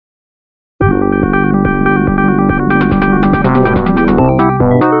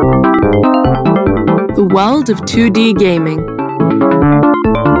world of 2D gaming.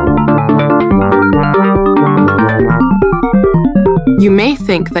 You may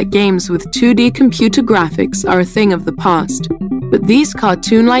think that games with 2D computer graphics are a thing of the past, but these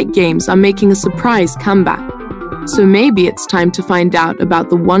cartoon-like games are making a surprise comeback. So maybe it's time to find out about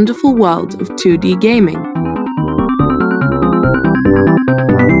the wonderful world of 2D gaming.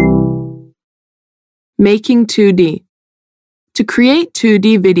 Making 2D. To create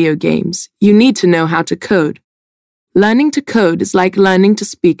 2D video games, you need to know how to code. Learning to code is like learning to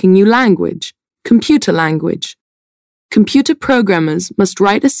speak a new language, computer language. Computer programmers must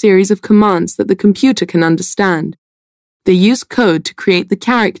write a series of commands that the computer can understand. They use code to create the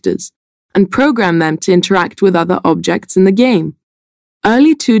characters and program them to interact with other objects in the game.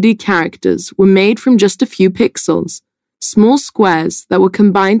 Early 2D characters were made from just a few pixels, small squares that were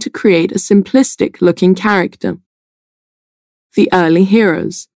combined to create a simplistic-looking character. The early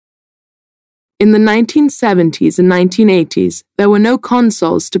heroes. In the 1970s and 1980s, there were no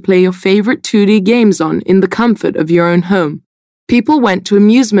consoles to play your favorite 2D games on in the comfort of your own home. People went to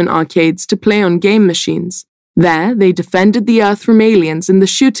amusement arcades to play on game machines. There, they defended the Earth from aliens in the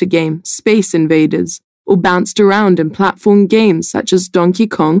shooter game Space Invaders, or bounced around in platform games such as Donkey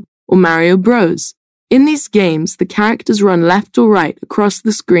Kong or Mario Bros. In these games, the characters run left or right across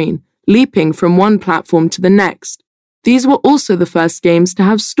the screen, leaping from one platform to the next. These were also the first games to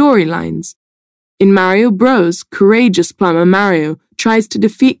have storylines. In Mario Bros., courageous plumber Mario tries to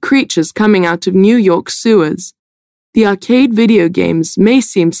defeat creatures coming out of New York sewers. The arcade video games may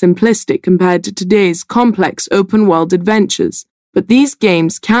seem simplistic compared to today's complex open-world adventures, but these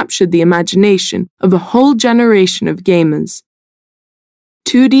games captured the imagination of a whole generation of gamers.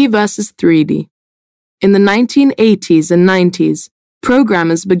 2D versus 3D. In the 1980s and 90s,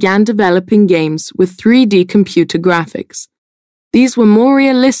 programmers began developing games with 3D computer graphics. These were more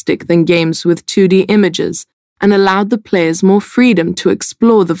realistic than games with 2D images and allowed the players more freedom to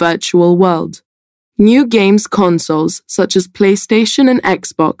explore the virtual world. New games consoles such as PlayStation and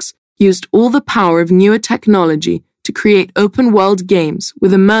Xbox used all the power of newer technology to create open-world games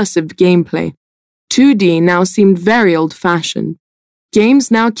with immersive gameplay. 2D now seemed very old-fashioned.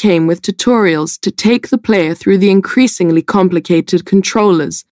 Games now came with tutorials to take the player through the increasingly complicated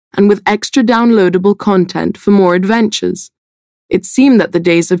controllers and with extra downloadable content for more adventures. It seemed that the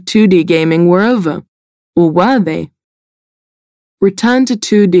days of 2D gaming were over. Or were they? Return to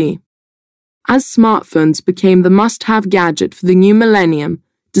 2D. As smartphones became the must-have gadget for the new millennium,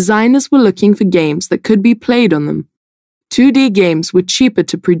 designers were looking for games that could be played on them. 2D games were cheaper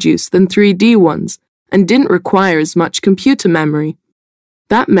to produce than 3D ones and didn't require as much computer memory.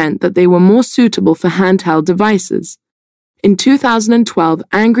 That meant that they were more suitable for handheld devices. In 2012,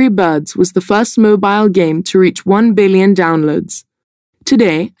 Angry Birds was the first mobile game to reach 1 billion downloads.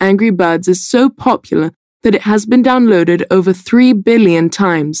 Today, Angry Birds is so popular that it has been downloaded over 3 billion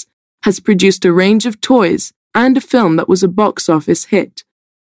times, has produced a range of toys, and a film that was a box office hit.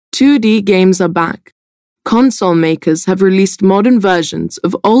 2D games are back. Console makers have released modern versions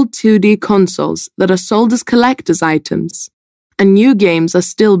of old 2D consoles that are sold as collector's items, and new games are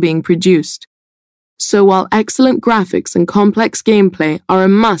still being produced. So while excellent graphics and complex gameplay are a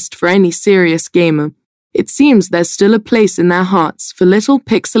must for any serious gamer, it seems there's still a place in their hearts for little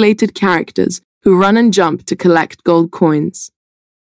pixelated characters who run and jump to collect gold coins.